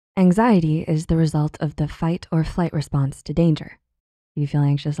Anxiety is the result of the fight or flight response to danger. Do you feel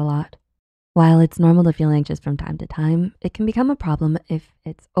anxious a lot? While it's normal to feel anxious from time to time, it can become a problem if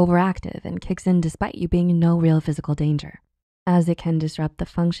it's overactive and kicks in despite you being in no real physical danger, as it can disrupt the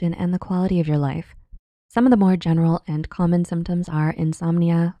function and the quality of your life. Some of the more general and common symptoms are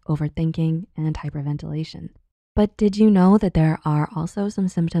insomnia, overthinking, and hyperventilation. But did you know that there are also some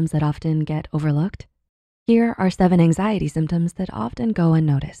symptoms that often get overlooked? Here are 7 anxiety symptoms that often go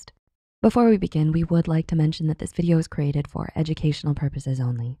unnoticed. Before we begin, we would like to mention that this video is created for educational purposes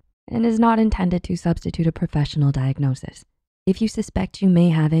only and is not intended to substitute a professional diagnosis. If you suspect you may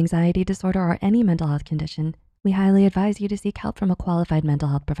have anxiety disorder or any mental health condition, we highly advise you to seek help from a qualified mental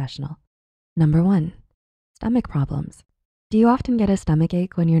health professional. Number 1, stomach problems. Do you often get a stomach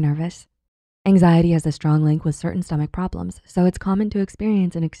ache when you're nervous? Anxiety has a strong link with certain stomach problems, so it's common to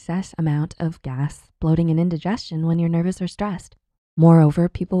experience an excess amount of gas, bloating, and indigestion when you're nervous or stressed. Moreover,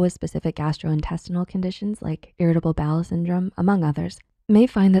 people with specific gastrointestinal conditions like irritable bowel syndrome, among others, may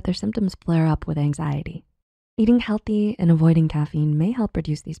find that their symptoms flare up with anxiety. Eating healthy and avoiding caffeine may help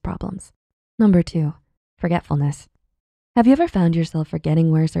reduce these problems. Number 2, forgetfulness. Have you ever found yourself forgetting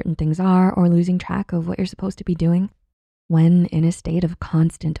where certain things are or losing track of what you're supposed to be doing? When in a state of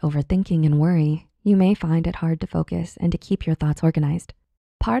constant overthinking and worry, you may find it hard to focus and to keep your thoughts organized.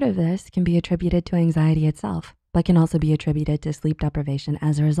 Part of this can be attributed to anxiety itself, but can also be attributed to sleep deprivation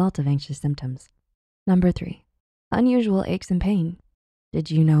as a result of anxious symptoms. Number 3, unusual aches and pain.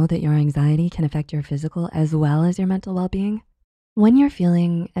 Did you know that your anxiety can affect your physical as well as your mental well-being? When you're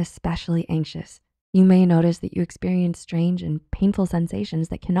feeling especially anxious, you may notice that you experience strange and painful sensations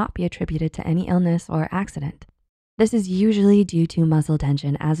that cannot be attributed to any illness or accident. This is usually due to muscle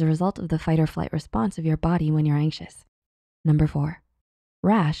tension as a result of the fight or flight response of your body when you're anxious. Number 4,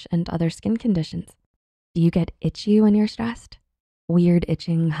 rash and other skin conditions. Do you get itchy when you're stressed? Weird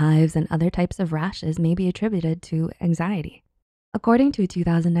itching, hives, and other types of rashes may be attributed to anxiety. According to a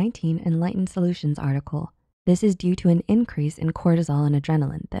 2019 Enlightened Solutions article, this is due to an increase in cortisol and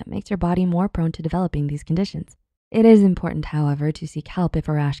adrenaline that makes your body more prone to developing these conditions. It is important, however, to seek help if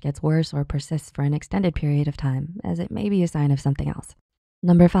a rash gets worse or persists for an extended period of time, as it may be a sign of something else.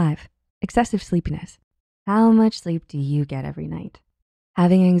 Number 5, excessive sleepiness. How much sleep do you get every night?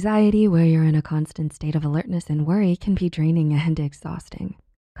 Having anxiety where you're in a constant state of alertness and worry can be draining and exhausting.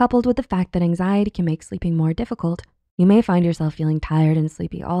 Coupled with the fact that anxiety can make sleeping more difficult, you may find yourself feeling tired and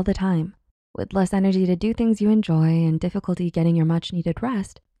sleepy all the time. With less energy to do things you enjoy and difficulty getting your much needed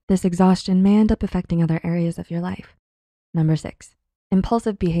rest, this exhaustion may end up affecting other areas of your life. Number 6,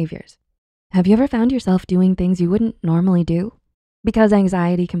 impulsive behaviors. Have you ever found yourself doing things you wouldn't normally do? Because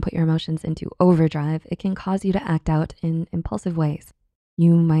anxiety can put your emotions into overdrive, it can cause you to act out in impulsive ways.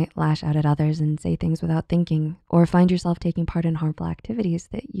 You might lash out at others and say things without thinking, or find yourself taking part in harmful activities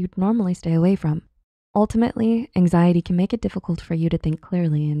that you'd normally stay away from. Ultimately, anxiety can make it difficult for you to think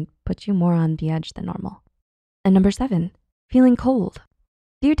clearly and put you more on the edge than normal. And number 7, feeling cold.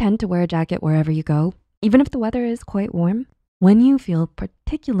 Do you tend to wear a jacket wherever you go, even if the weather is quite warm? When you feel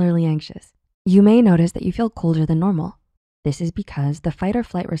particularly anxious, you may notice that you feel colder than normal. This is because the fight or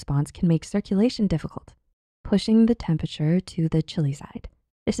flight response can make circulation difficult, pushing the temperature to the chilly side.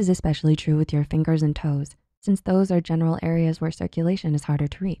 This is especially true with your fingers and toes, since those are general areas where circulation is harder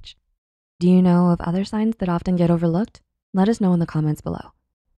to reach. Do you know of other signs that often get overlooked? Let us know in the comments below.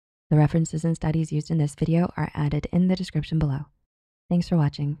 The references and studies used in this video are added in the description below. Thanks for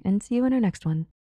watching and see you in our next one.